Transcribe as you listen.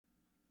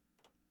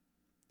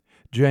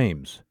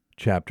James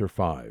chapter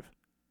 5.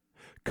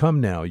 Come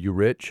now, you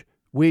rich,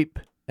 weep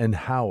and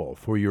howl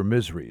for your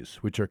miseries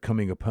which are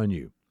coming upon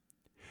you.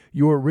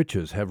 Your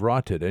riches have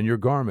rotted, and your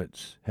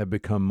garments have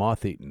become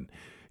moth-eaten.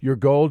 Your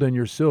gold and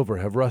your silver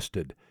have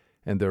rusted,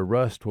 and their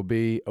rust will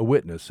be a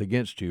witness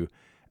against you,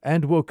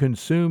 and will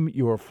consume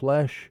your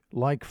flesh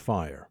like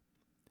fire.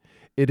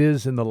 It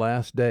is in the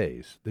last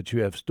days that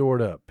you have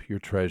stored up your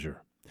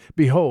treasure.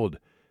 Behold,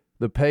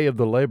 the pay of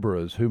the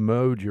laborers who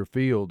mowed your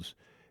fields,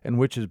 and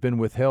which has been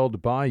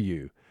withheld by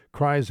you,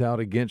 cries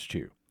out against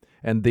you,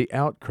 and the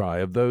outcry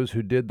of those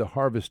who did the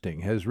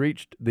harvesting has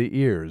reached the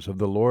ears of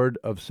the Lord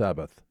of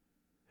Sabaoth.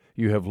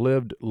 You have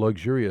lived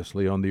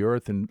luxuriously on the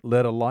earth and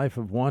led a life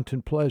of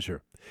wanton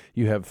pleasure.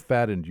 You have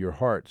fattened your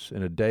hearts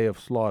in a day of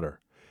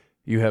slaughter.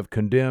 You have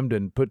condemned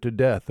and put to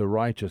death a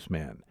righteous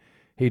man.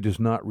 He does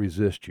not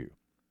resist you.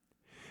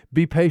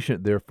 Be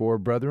patient, therefore,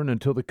 brethren,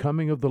 until the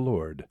coming of the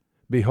Lord.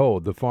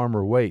 Behold, the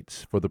farmer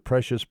waits for the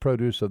precious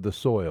produce of the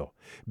soil,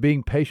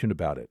 being patient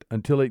about it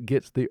until it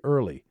gets the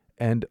early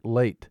and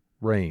late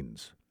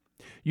rains.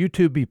 You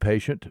too be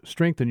patient,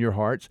 strengthen your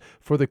hearts,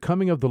 for the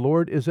coming of the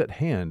Lord is at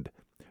hand.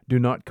 Do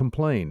not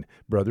complain,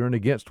 brethren,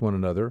 against one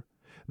another,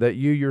 that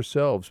you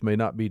yourselves may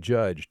not be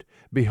judged.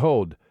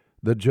 Behold,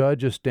 the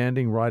judge is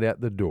standing right at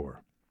the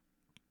door.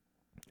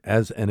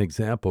 As an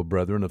example,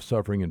 brethren, of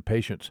suffering and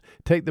patience,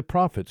 take the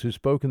prophets who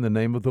spoke in the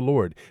name of the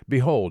Lord.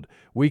 Behold,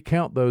 we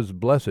count those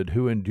blessed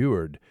who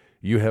endured.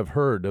 You have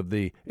heard of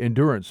the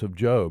endurance of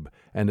Job,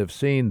 and have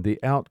seen the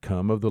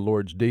outcome of the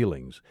Lord's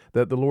dealings,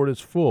 that the Lord is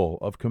full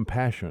of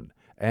compassion,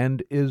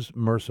 and is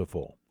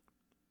merciful.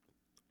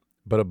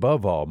 But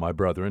above all, my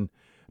brethren,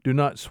 do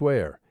not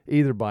swear,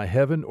 either by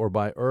heaven or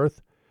by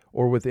earth,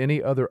 or with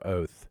any other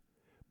oath,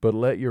 but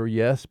let your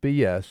yes be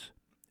yes,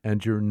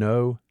 and your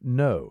no,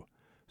 no,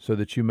 so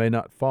that you may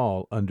not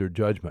fall under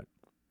judgment.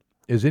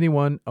 Is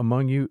anyone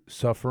among you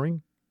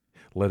suffering?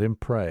 Let him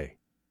pray.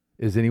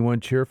 Is anyone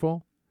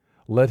cheerful?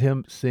 Let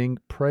him sing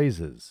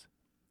praises.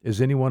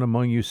 Is anyone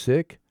among you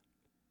sick?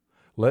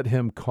 Let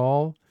him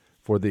call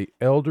for the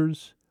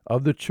elders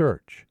of the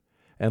church,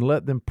 and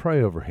let them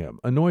pray over him,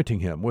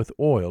 anointing him with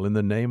oil in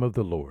the name of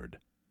the Lord.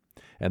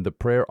 And the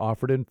prayer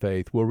offered in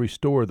faith will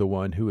restore the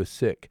one who is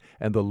sick,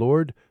 and the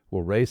Lord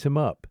will raise him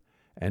up.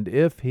 And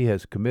if he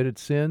has committed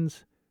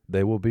sins,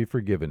 they will be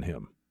forgiven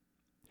him.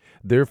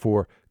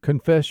 Therefore,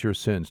 confess your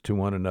sins to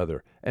one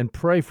another, and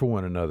pray for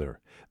one another,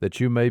 that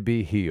you may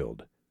be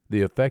healed.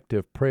 The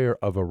effective prayer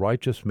of a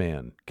righteous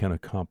man can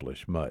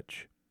accomplish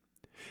much.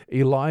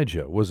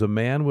 Elijah was a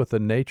man with a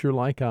nature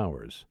like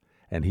ours,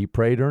 and he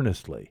prayed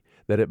earnestly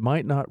that it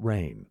might not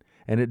rain,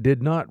 and it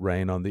did not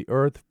rain on the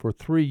earth for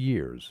 3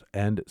 years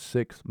and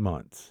 6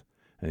 months.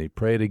 And he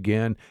prayed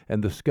again,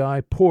 and the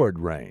sky poured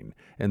rain,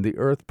 and the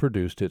earth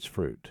produced its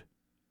fruit.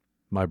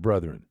 My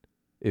brethren,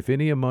 if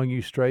any among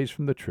you strays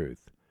from the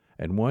truth,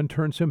 and one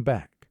turns him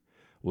back,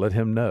 let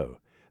him know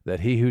that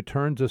he who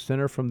turns a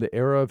sinner from the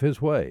error of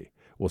his way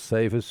will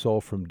save his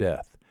soul from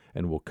death,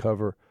 and will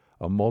cover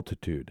a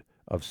multitude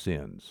of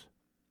sins.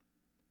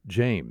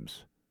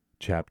 James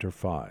chapter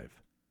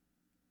 5.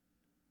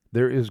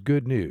 There is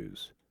good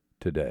news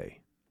today.